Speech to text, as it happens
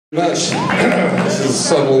Much. This is a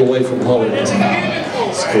song all the way from Holland.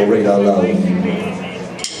 It's called Read Our Love.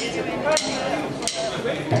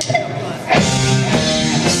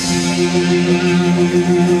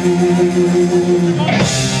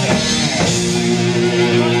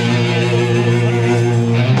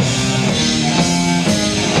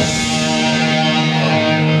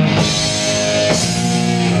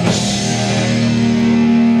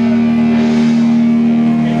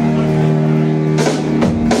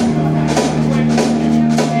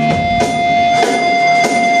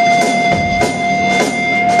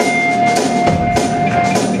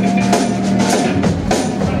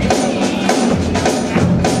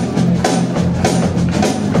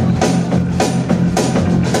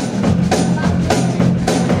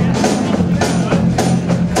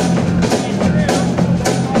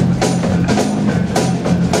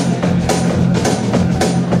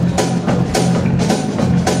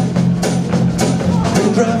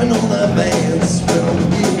 Driving on that man's wheel.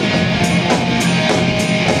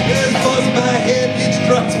 There's buzz in my head, each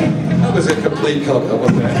drops me. That was a complete cock-up,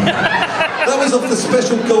 wasn't it? That was off the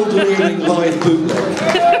special Golden Earring live bootleg.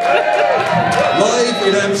 Live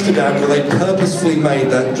in Amsterdam, where they purposefully made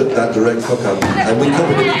that direct cock-up, and we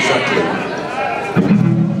covered it exactly.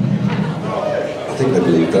 I think they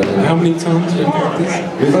believe that. How many times have you heard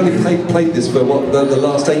this? We've only played this for what, the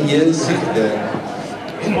last 8 years?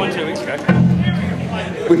 Yeah. 1 2 weeks ago.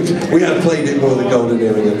 We have played it more than Golden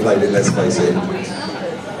Earring and played it, let's face it.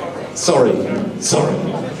 Sorry.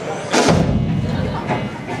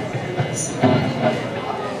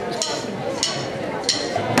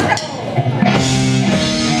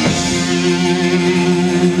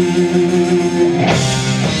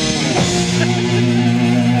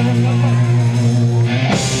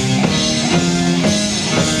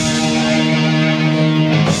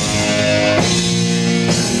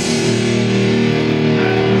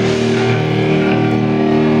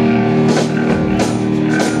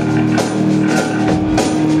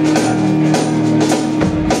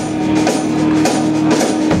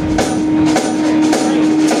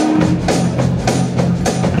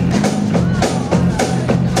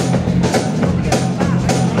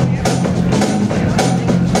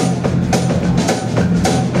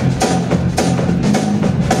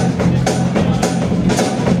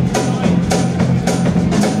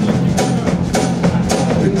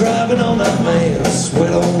 Driving on that man's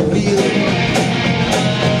sweat on the wheel.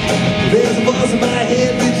 There's a buzz in my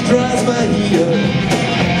head which drives my heel.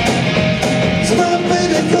 So my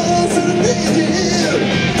baby calls and I need you.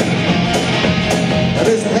 And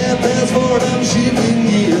it's 4:30 and I'm shipping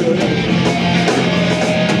here.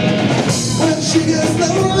 When she gets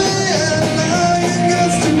lonely and lying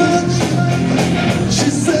gets too much, she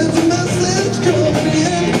sends a message coming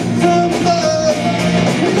in from above.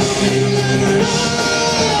 We don't need to let her know.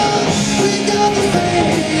 We got the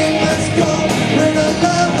thing that's called Read Our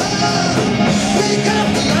Love. We got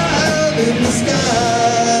the light in the sky.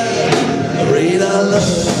 Read our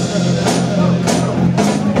love.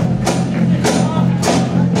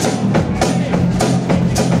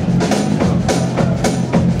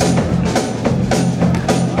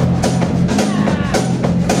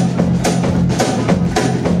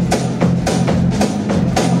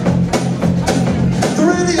 The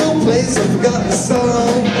radio plays a forgotten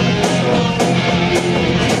song.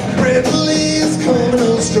 Red leaves coming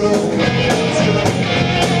on strong.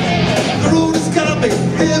 The road has got me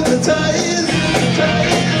hypnotized.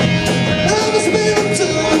 I was made to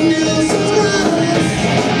a new surprise.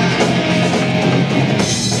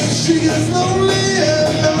 She gets lonely and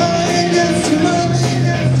lying gets too much.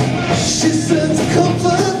 She sends a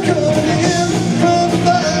comfort coming in from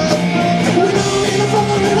above. We don't need to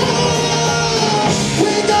fall at all.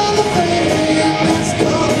 We got the thing that's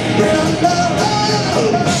called Read Our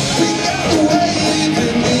Love. We got the wave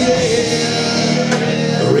in the air.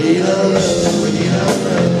 Read our love, read our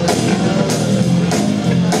love.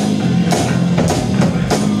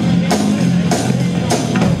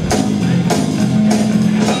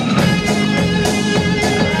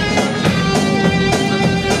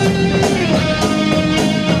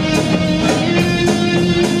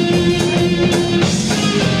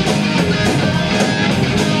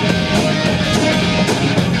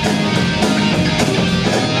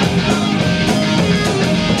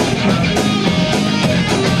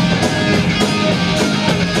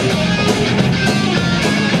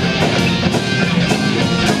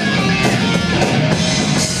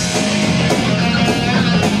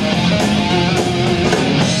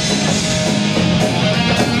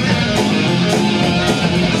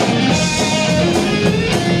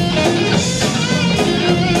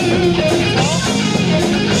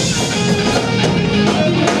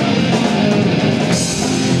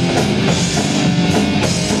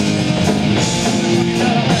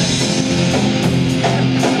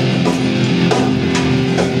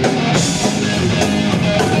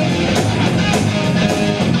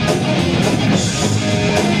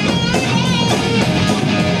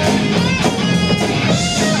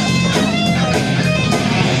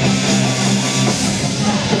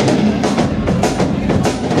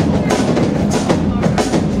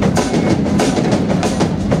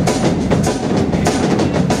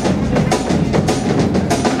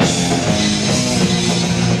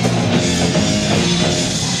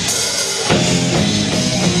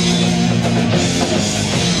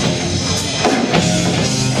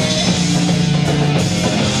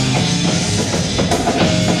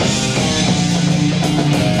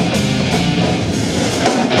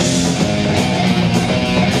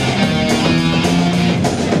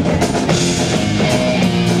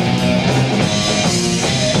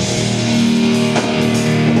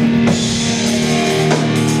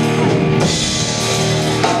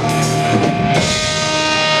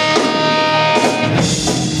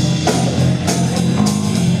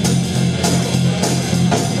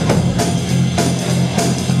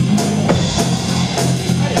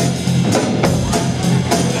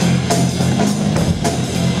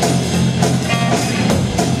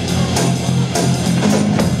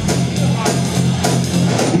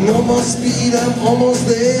 almost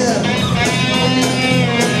there.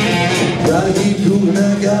 Gotta keep moving,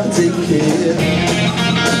 I gotta take care.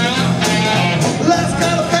 Life's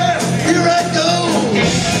kinda fast, here I go.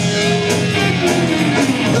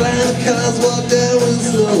 The line of cars walk down real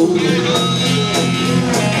slow.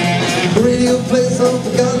 The radio plays some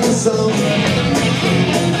forgotten song.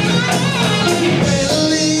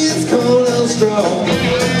 Melodies coming out strong.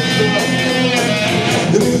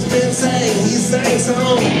 The newsman sang, he sang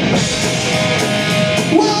song.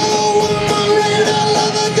 Whoa, one more rain, I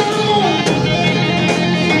love her gone.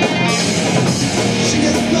 She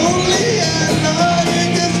gets lonely and hard, it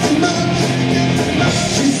gets too much.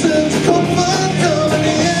 She says comfort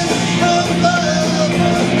coming in from above.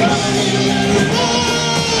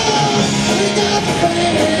 We got the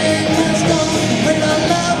pain, let's go bring our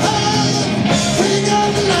love up. We got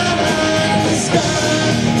the light in the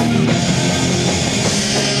sky.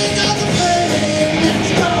 We got the pain,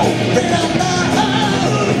 let's go bring our love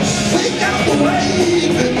up. We got the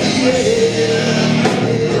wave in the air,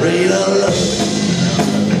 rain our love.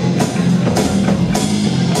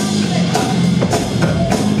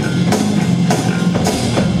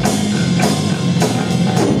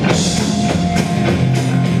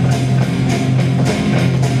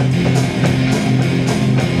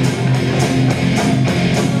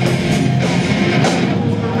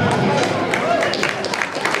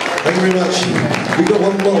 Thank you very much. We've got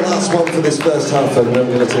one more last one for this first half, and then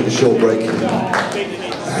we're going to take a short break.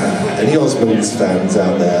 Any Osmonds fans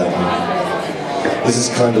out there? This is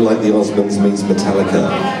kind of like the Osmonds meets Metallica.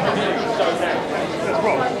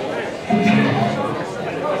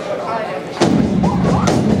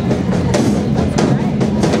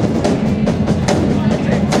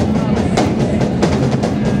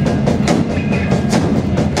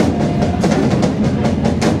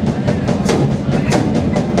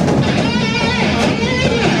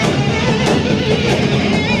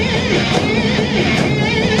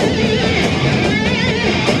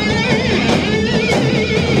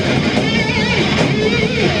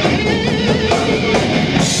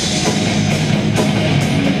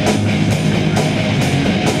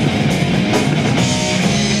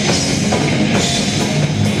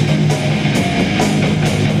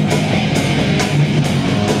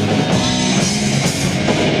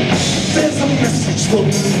 In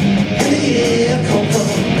the air, come from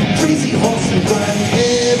crazy horses riding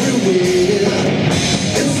everywhere.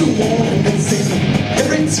 It's a warning that's in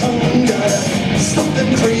every tongue. Gotta stop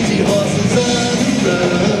them crazy horses on the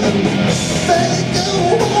run. They go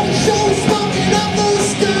on a show smoking up the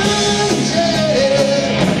sky,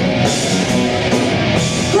 yeah.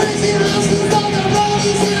 Crazy horses on the road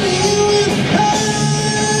is in you and I.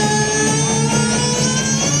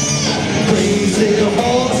 Crazy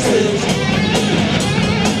horses.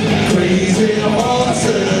 Crazy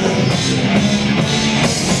horses.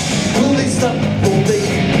 Will they stop? Will they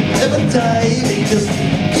ever die? They just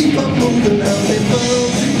keep on moving how they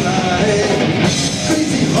multiply.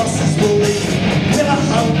 Crazy horses, will they never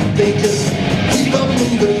hump? They just keep on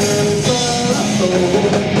moving and it's all I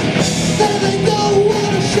hold. There they go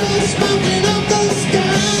on a show smoking up the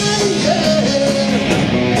sky, yeah.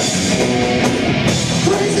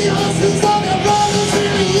 Crazy horses on the rollers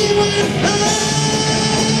in you and I.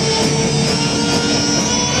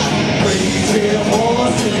 Crazy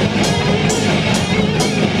horses,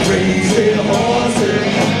 crazy horses.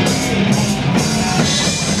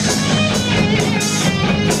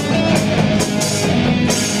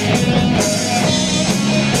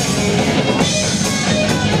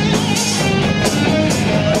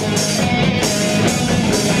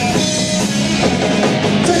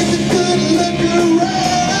 Take a good look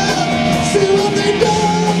around, see what they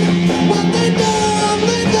done, what they done,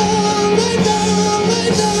 they done, they done, they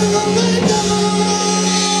done, they done.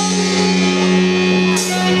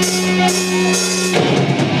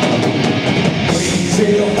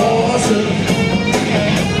 Crazy horses,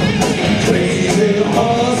 crazy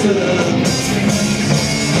horses,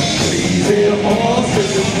 crazy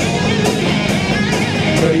horses,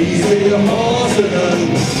 crazy horses,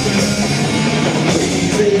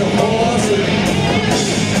 crazy horses,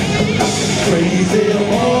 crazy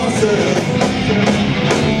horses.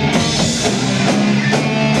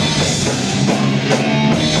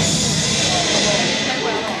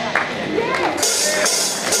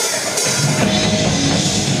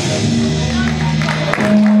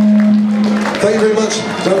 Thank you very much.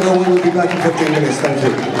 Don't know when we'll be back in 15 minutes. Thank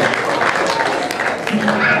you.